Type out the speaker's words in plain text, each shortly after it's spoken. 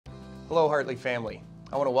Hello Hartley family.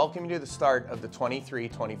 I want to welcome you to the start of the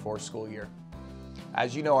 23-24 school year.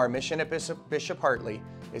 As you know, our mission at Bishop Hartley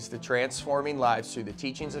is to transforming lives through the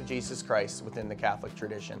teachings of Jesus Christ within the Catholic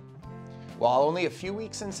tradition. While only a few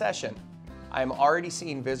weeks in session, I am already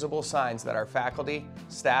seeing visible signs that our faculty,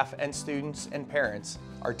 staff, and students and parents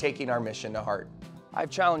are taking our mission to heart. I've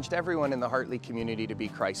challenged everyone in the Hartley community to be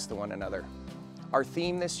Christ to one another. Our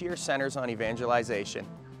theme this year centers on evangelization,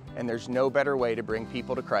 and there's no better way to bring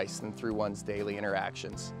people to Christ than through one's daily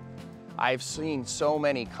interactions. I've seen so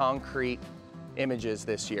many concrete images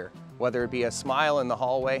this year, whether it be a smile in the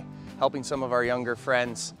hallway, helping some of our younger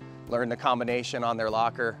friends learn the combination on their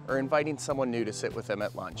locker, or inviting someone new to sit with them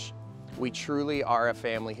at lunch. We truly are a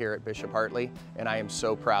family here at Bishop Hartley, and I am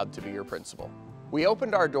so proud to be your principal. We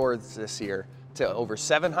opened our doors this year to over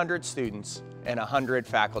 700 students and 100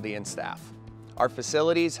 faculty and staff. Our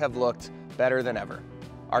facilities have looked better than ever.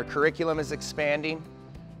 Our curriculum is expanding,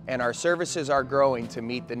 and our services are growing to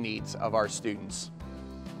meet the needs of our students.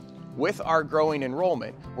 With our growing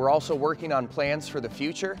enrollment, we're also working on plans for the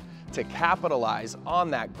future to capitalize on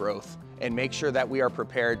that growth and make sure that we are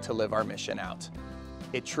prepared to live our mission out.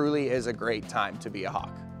 It truly is a great time to be a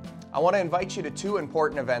Hawk. I want to invite you to two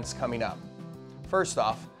important events coming up. First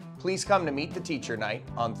off, please come to Meet the Teacher Night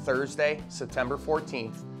on Thursday, September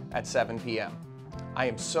 14th at 7 p.m. I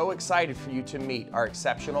am so excited for you to meet our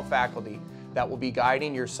exceptional faculty that will be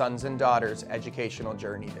guiding your sons and daughters' educational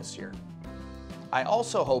journey this year. I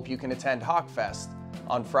also hope you can attend HawkFest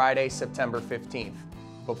on Friday, September 15th,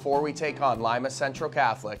 before we take on Lima Central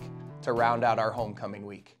Catholic to round out our homecoming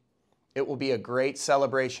week. It will be a great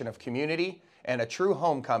celebration of community and a true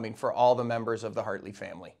homecoming for all the members of the Hartley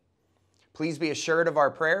family. Please be assured of our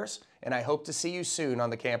prayers, and I hope to see you soon on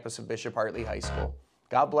the campus of Bishop Hartley High School.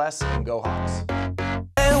 God bless and go Hawks.